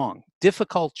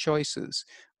 difficult choices,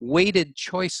 weighted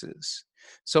choices.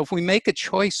 So if we make a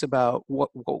choice about what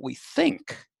we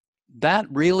think, that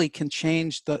really can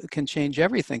change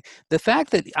everything. The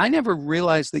fact that I never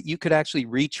realized that you could actually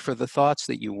reach for the thoughts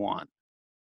that you want.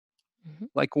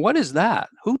 Like, what is that?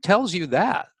 Who tells you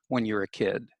that when you're a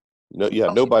kid?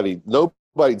 Nobody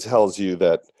tells you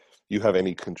that you have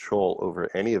any control over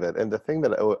any of it. And the thing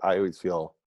that I always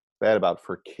feel bad about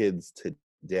for kids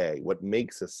today, what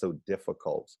makes it so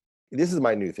difficult, this is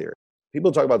my new theory.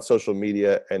 People talk about social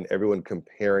media and everyone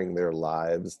comparing their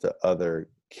lives to other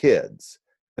kids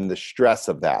and the stress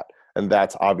of that. And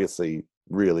that's obviously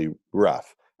really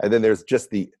rough. And then there's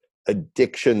just the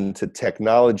addiction to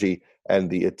technology and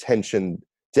the attention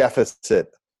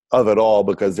deficit of it all,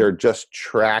 because they're just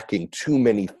tracking too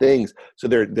many things. So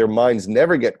their minds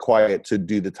never get quiet to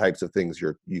do the types of things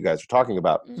you guys are talking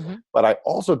about. But I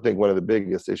also think one of the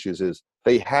biggest issues is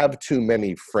they have too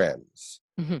many friends.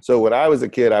 So when I was a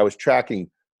kid, I was tracking,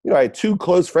 I had 2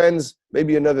 close friends,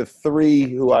 maybe another 3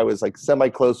 who I was like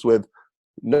semi-close with.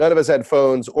 None of us had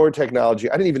phones or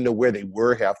technology. I didn't even know where they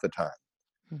were half the time.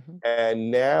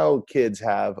 And now kids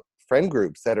have friend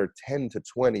groups that are 10 to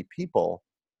 20 people.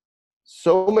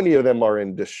 So many of them are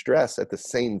in distress at the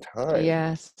same time.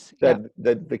 Yes. That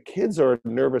the kids are a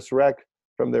nervous wreck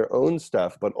from their own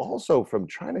stuff, but also from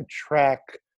trying to track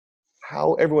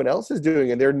how everyone else is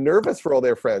doing. And they're nervous for all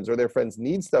their friends, or their friends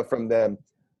need stuff from them.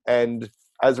 And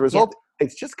as a result,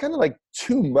 it's just kind of like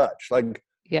too much. Like,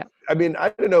 I mean, I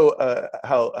don't know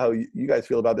how you guys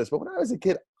feel about this, but when I was a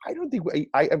kid, I don't think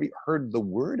I ever heard the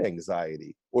word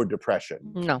anxiety or depression.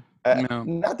 No.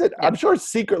 Not that I'm sure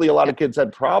secretly a lot of kids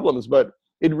had problems, but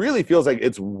it really feels like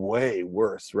it's way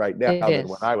worse right now than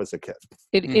when I was a kid.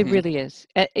 It really is.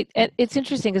 It's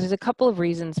interesting because there's a couple of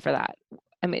reasons for that.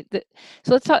 I mean, so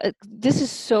let's talk. This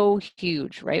is so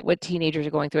huge, right? What teenagers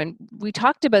are going through. And we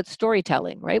talked about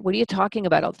storytelling, right? What are you talking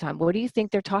about all the time? What do you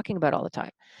think they're talking about all the time?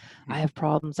 I have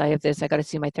problems. I have this. I got to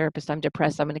see my therapist. I'm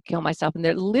depressed. I'm going to kill myself. And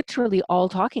they're literally all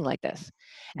talking like this.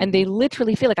 And they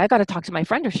literally feel like, I got to talk to my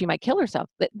friend or she might kill herself.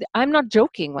 I'm not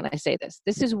joking when I say this.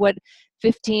 This is what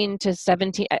 15 to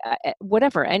 17,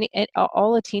 whatever,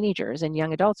 all the teenagers and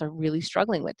young adults are really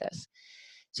struggling with this.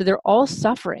 So they're all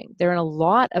suffering. They're in a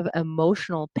lot of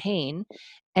emotional pain,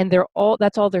 and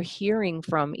that's all they're hearing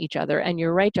from each other. And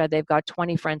you're right, Judd, they've got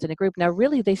 20 friends in a group. Now,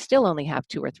 really, they still only have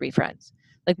 2 or 3 friends.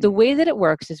 Like, the way that it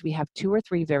works is we have 2 or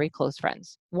 3 very close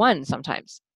friends, one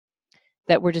sometimes,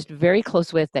 that we're just very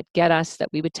close with, that get us, that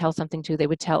we would tell something to, they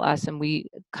would tell us, and we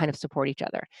kind of support each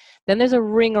other. Then there's a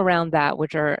ring around that,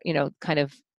 which are, kind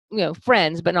of,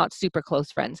 friends, but not super close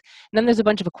friends. And then there's a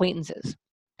bunch of acquaintances.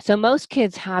 So most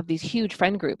kids have these huge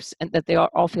friend groups and that they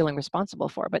are all feeling responsible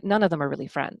for, but none of them are really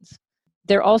friends.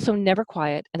 They're also never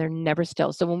quiet and they're never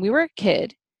still. So when we were a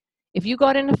kid, if you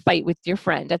got in a fight with your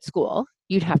friend at school,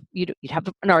 you'd have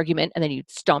an argument, and then you'd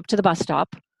stomp to the bus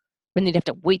stop, and you'd have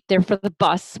to wait there for the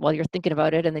bus while you're thinking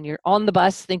about it, and then you're on the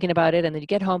bus thinking about it, and then you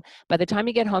get home. By the time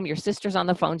you get home, your sister's on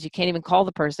the phone, so you can't even call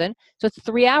the person. So it's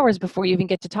 3 hours before you even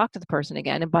get to talk to the person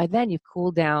again. And by then you've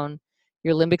cooled down,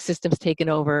 your limbic system's taken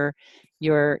over,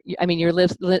 your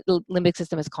limbic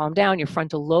system has calmed down, your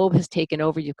frontal lobe has taken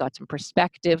over, you've got some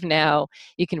perspective now,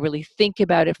 you can really think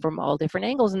about it from all different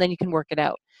angles, and then you can work it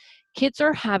out. Kids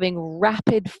are having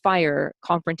rapid fire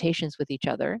confrontations with each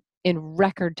other in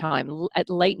record time, at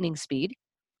lightning speed,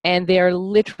 and they are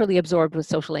literally absorbed with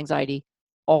social anxiety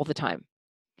all the time.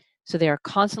 So they are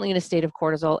constantly in a state of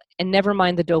cortisol, and never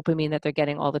mind the dopamine that they're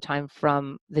getting all the time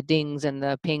from the dings and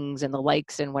the pings and the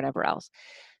likes and whatever else.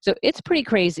 So it's pretty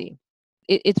crazy.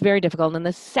 It's very difficult. And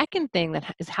the second thing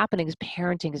that is happening is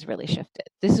parenting has really shifted.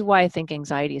 This is why I think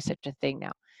anxiety is such a thing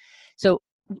now. So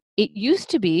it used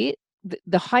to be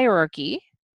the hierarchy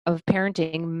of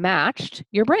parenting matched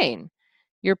your brain.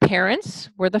 Your parents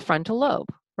were the frontal lobe,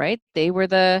 right? They were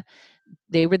the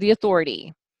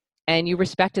authority, and you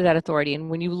respected that authority. And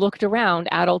when you looked around,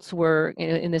 adults were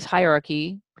in this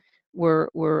hierarchy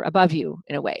were above you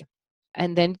in a way.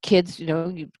 And then kids,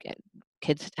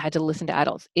 kids had to listen to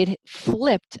adults. It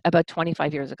flipped about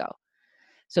 25 years ago.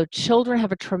 So children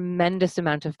have a tremendous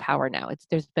amount of power now.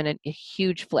 There's been a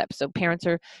huge flip. So parents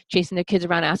are chasing their kids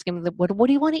around, asking them, what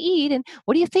do you want to eat? And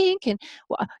what do you think? And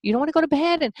you don't want to go to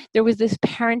bed? And there was this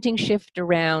parenting shift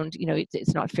around,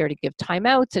 it's not fair to give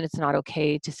timeouts, and it's not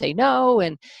okay to say no.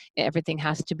 And everything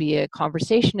has to be a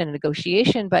conversation and a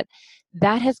negotiation. But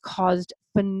that has caused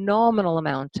phenomenal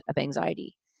amount of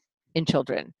anxiety in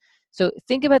children. So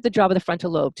think about the job of the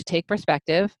frontal lobe: to take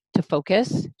perspective, to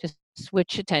focus, to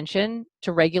switch attention,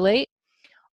 to regulate.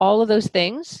 All of those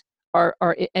things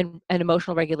and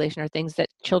emotional regulation are things that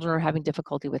children are having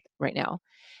difficulty with right now.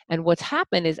 And what's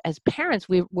happened is, as parents,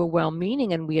 we're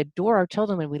well-meaning and we adore our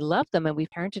children and we love them, and we've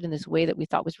parented in this way that we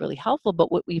thought was really helpful. But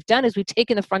what we've done is we've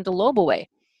taken the frontal lobe away,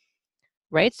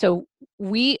 right? So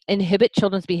we inhibit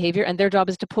children's behavior, and their job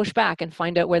is to push back and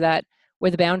find out where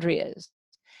the boundary is.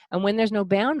 And when there's no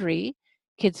boundary,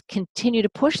 kids continue to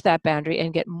push that boundary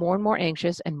and get more and more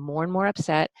anxious and more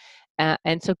upset.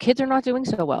 And so kids are not doing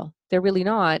so well. They're really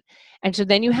not. And so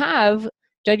then you have,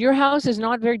 Judd, your house is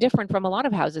not very different from a lot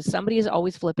of houses. Somebody is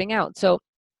always flipping out. So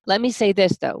let me say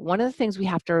this, though. One of the things we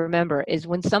have to remember is,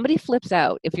 when somebody flips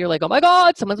out, if you're like, oh my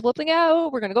God, someone's flipping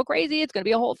out, we're going to go crazy, it's going to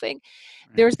be a whole thing.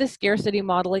 There's the scarcity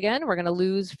model again. We're going to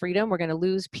lose freedom. We're going to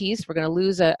lose peace. We're going to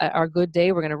lose our good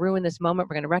day. We're going to ruin this moment.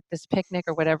 We're going to wreck this picnic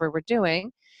or whatever we're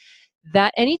doing.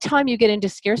 That anytime you get into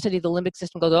scarcity, the limbic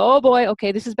system goes, oh boy,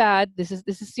 okay, this is bad. This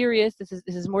is serious. This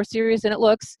is more serious than it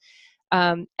looks.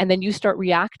 And then you start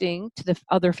reacting to the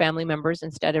other family members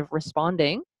instead of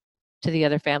responding to the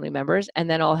other family members, and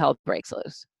then all hell breaks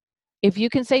loose. If you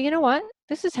can say, you know what,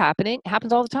 this is happening, it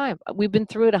happens all the time. We've been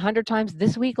through it 100 times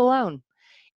this week alone.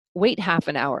 Wait half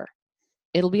an hour.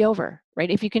 It'll be over, right?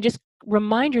 If you can just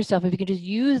remind yourself, if you can just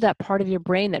use that part of your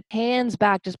brain that pans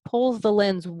back, just pulls the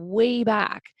lens way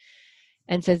back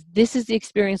and says, this is the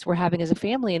experience we're having as a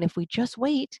family. And if we just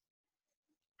wait,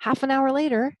 half an hour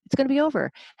later, it's going to be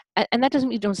over. And that doesn't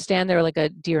mean you don't stand there like a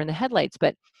deer in the headlights,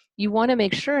 but you want to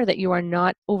make sure that you are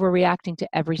not overreacting to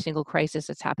every single crisis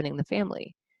that's happening in the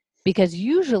family. Because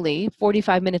usually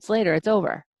 45 minutes later, it's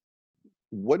over.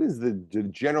 What is the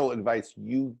general advice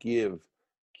you give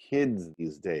kids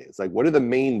these days? Like, what are the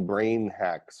main brain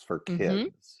hacks for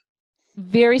kids?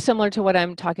 Very similar to what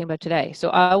I'm talking about today. So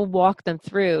I'll walk them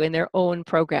through in their own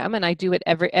program, and I do it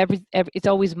every it's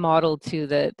always modeled to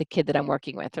the kid that I'm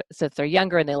working with. So if they're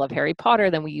younger and they love Harry Potter,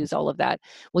 then we use all of that.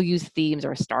 We'll use themes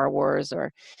or Star Wars,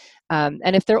 or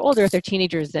and if they're older, if they're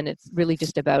teenagers, then it's really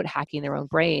just about hacking their own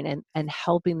brain and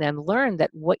helping them learn that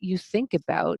what you think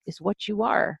about is what you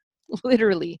are.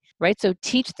 Literally, right? So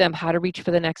teach them how to reach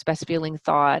for the next best feeling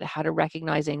thought, how to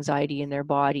recognize anxiety in their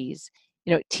bodies,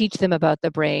 teach them about the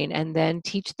brain, and then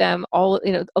teach them all,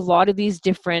 a lot of these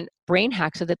different brain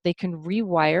hacks so that they can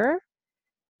rewire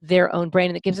their own brain,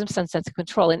 and it gives them some sense of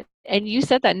control. And you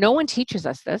said that no one teaches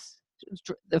us this.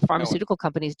 The No one. pharmaceutical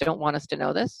companies don't want us to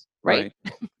know this, right?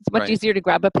 Right. It's much Right. easier to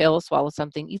grab a pill, swallow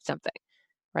something, eat something,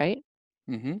 right?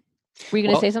 Mm-hmm. Were you going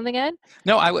to Well, say something, Ed?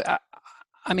 no,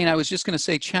 I mean, I was just going to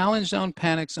say challenge zone,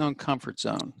 panic zone, comfort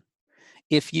zone.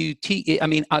 If you I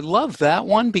mean, I love that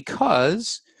one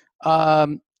because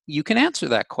you can answer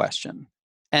that question.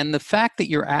 And the fact that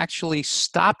you're actually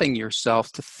stopping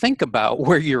yourself to think about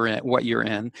where you're in, what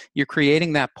you're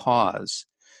creating that pause.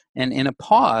 And in a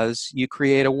pause, you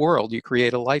create a world, you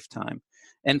create a lifetime.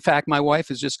 In fact, my wife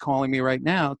is just calling me right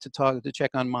now to check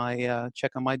on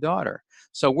my daughter.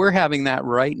 So we're having that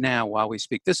right now while we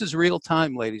speak. This is real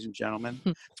time, ladies and gentlemen.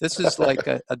 This is like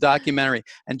a documentary.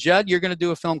 And Judd, you're going to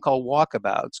do a film called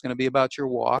Walkabout. It's going to be about your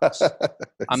walks.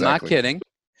 I'm not Exactly. kidding.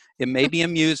 It may be a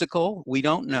musical. We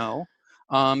don't know.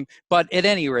 But at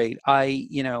any rate,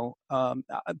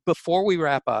 before we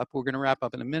wrap up, we're going to wrap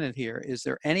up in a minute here. Is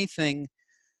there anything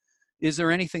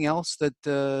else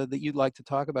that you'd like to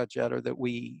talk about, Jed, or that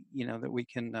we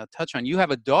can touch on? You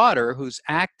have a daughter who's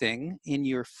acting in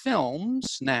your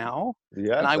films now, and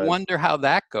Yes. I wonder how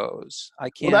that goes. I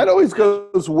Well, can't. that always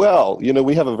goes well.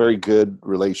 We have a very good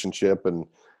relationship, and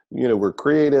we're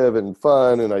creative and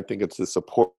fun, and I think it's a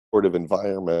supportive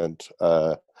environment.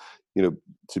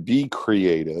 To be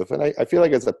creative, and I feel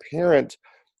like as a parent,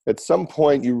 at some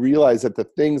point you realize that the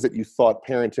things that you thought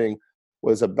parenting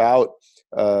was about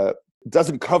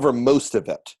doesn't cover most of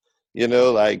it.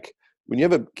 Like when you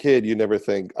have a kid, you never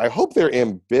think, I hope they're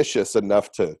ambitious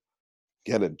enough to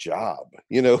get a job.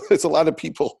 It's a lot of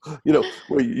people,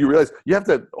 where you realize you have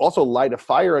to also light a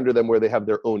fire under them where they have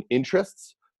their own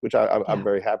interests, which I'm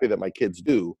very happy that my kids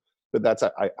do. But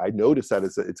I notice that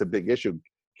it's a big issue.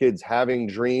 Kids having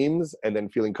dreams and then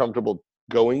feeling comfortable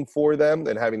going for them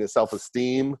and having the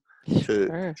self-esteem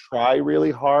to try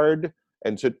really hard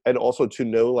and also to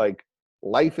know, like,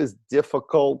 life is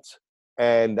difficult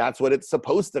and that's what it's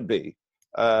supposed to be.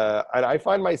 And I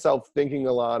find myself thinking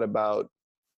a lot about,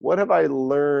 what have I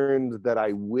learned that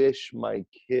I wish my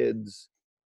kids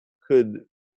could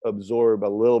absorb a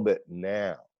little bit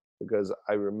now? Because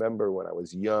I remember when I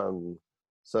was young,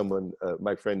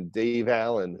 my friend Dave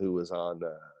Allen, who was on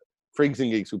Freaks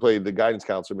and Geeks, who played the guidance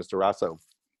counselor, Mr. Rosso.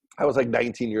 I was like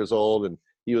 19 years old, and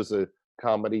he was a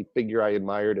comedy figure I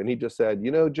admired. And he just said,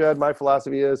 Judd, my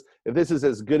philosophy is, if this is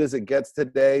as good as it gets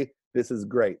today, this is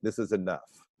great. This is enough.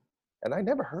 And I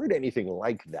never heard anything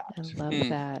like that. I love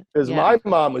that. Because my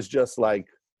mom was just like,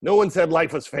 no one said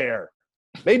life was fair.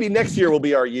 Maybe next year will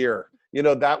be our year.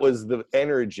 That was the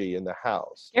energy in the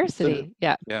house. Scarcity.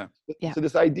 Yeah. So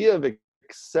this idea of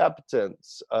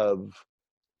acceptance of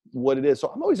what it is. So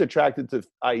I'm always attracted to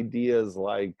ideas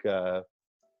like,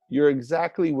 you're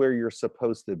exactly where you're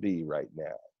supposed to be right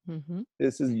now.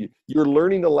 Mm-hmm. You're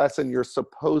learning the lesson you're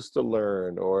supposed to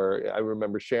learn. Or I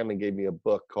remember Shannon gave me a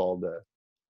book called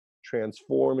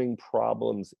Transforming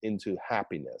Problems into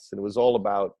Happiness. And it was all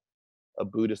about a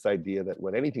Buddhist idea that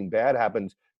when anything bad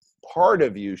happens, part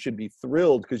of you should be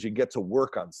thrilled because you get to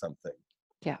work on something.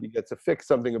 Yeah. You get to fix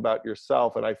something about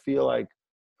yourself. And I feel like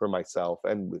for myself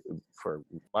and for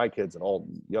my kids and all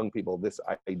young people, this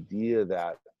idea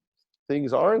that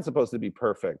things aren't supposed to be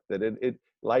perfect, that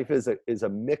life is a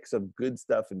mix of good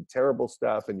stuff and terrible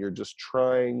stuff, and you're just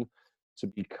trying to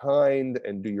be kind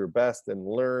and do your best and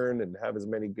learn and have as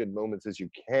many good moments as you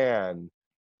can.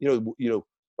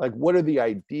 Like, what are the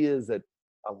ideas that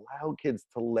allow kids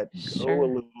to let go a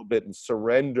little bit and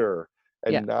surrender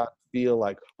and not feel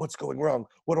like, what's going wrong?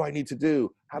 What do I need to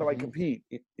do? How do I compete?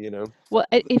 Well,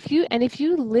 if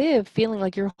you live feeling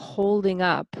like you're holding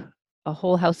up a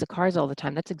whole house of cards all the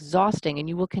time, that's exhausting, and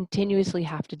you will continuously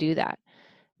have to do that,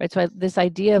 right? So this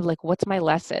idea of, like, what's my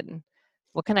lesson?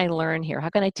 What can I learn here? How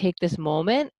can I take this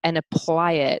moment and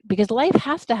apply it? Because life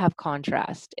has to have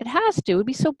contrast. It has to. It would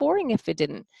be so boring if it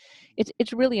didn't.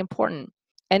 It's really important.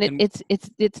 And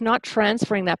it's not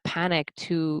transferring that panic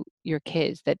to your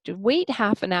kids, that wait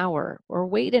half an hour or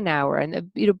wait an hour,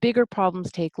 and bigger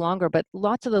problems take longer. But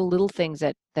lots of the little things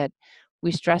that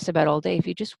we stress about all day, if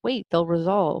you just wait, they'll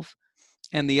resolve.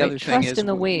 And the Right? other thing Trust is, in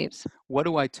the waves. what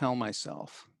do I tell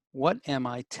myself? What am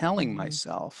I telling Mhm.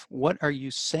 myself? What are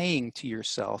you saying to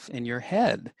yourself in your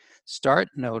head? Start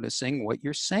noticing what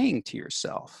you're saying to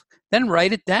yourself. Then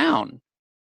write it down.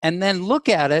 And then look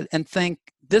at it and think,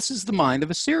 this is the mind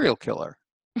of a serial killer.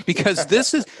 Because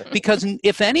because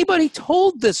if anybody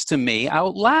told this to me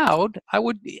out loud,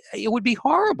 it would be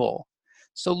horrible.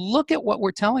 So look at what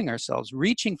we're telling ourselves,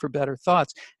 reaching for better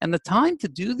thoughts. And the time to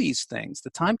do these things, the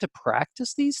time to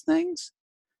practice these things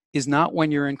is not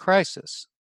when you're in crisis.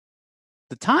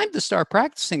 The time to start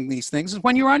practicing these things is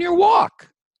when you're on your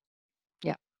walk.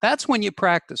 Yeah. That's when you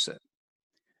practice it.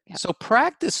 Yeah. So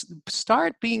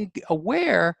start being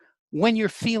aware when you're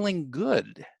feeling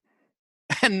good.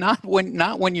 And not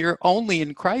when you're only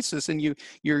in crisis and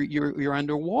you're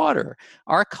underwater.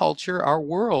 Our culture, our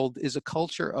world is a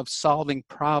culture of solving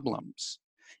problems.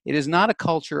 It is not a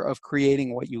culture of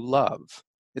creating what you love.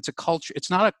 It's a culture. It's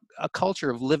not a culture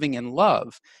of living in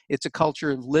love. It's a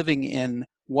culture of living in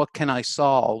what can I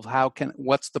solve?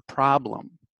 What's the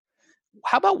problem?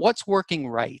 How about what's working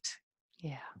right?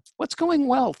 Yeah. What's going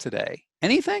well today?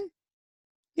 Anything?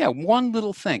 Yeah, one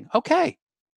little thing. Okay,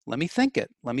 let me think it.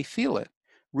 Let me feel it.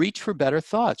 Reach for better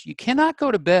thoughts. You cannot go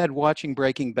to bed watching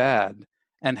Breaking Bad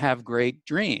and have great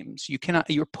dreams. You cannot,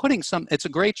 it's a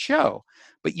great show,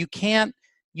 but you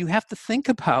have to think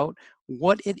about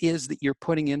what it is that you're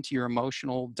putting into your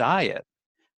emotional diet,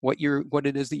 what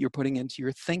it is that you're putting into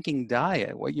your thinking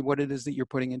diet, what it is that you're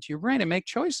putting into your brain, and make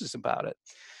choices about it.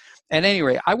 At any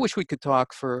rate, I wish we could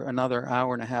talk for another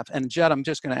hour and a half. And Jed, I'm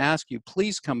just going to ask you,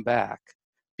 please come back.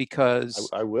 Because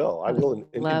I will. I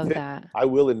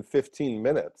will in 15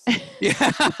 minutes.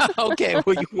 Yeah. Okay.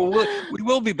 Well, we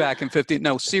will be back in 15.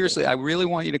 No, seriously, I really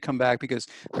want you to come back because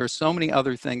there are so many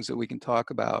other things that we can talk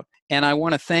about. And I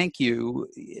want to thank you,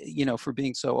 for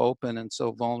being so open and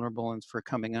so vulnerable and for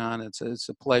coming on. It's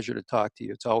a pleasure to talk to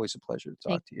you. It's always a pleasure to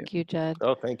talk to you. Thank you, Jed.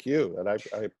 Oh, thank you. And I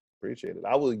appreciate it.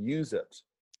 I will use it.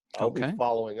 I'll be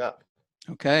following up.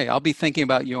 Okay, I'll be thinking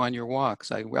about you on your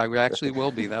walks. I actually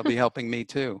will be. That'll be helping me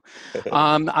too.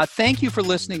 Thank you for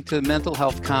listening to Mental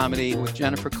Health Comedy with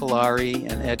Jennifer Kolari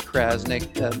and Ed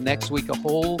Crasnick. Next week, a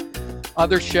whole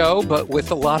other show, but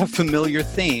with a lot of familiar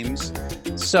themes.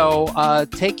 So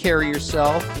take care of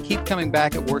yourself. Keep coming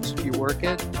back. It works if you work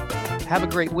it. Have a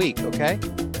great week, okay?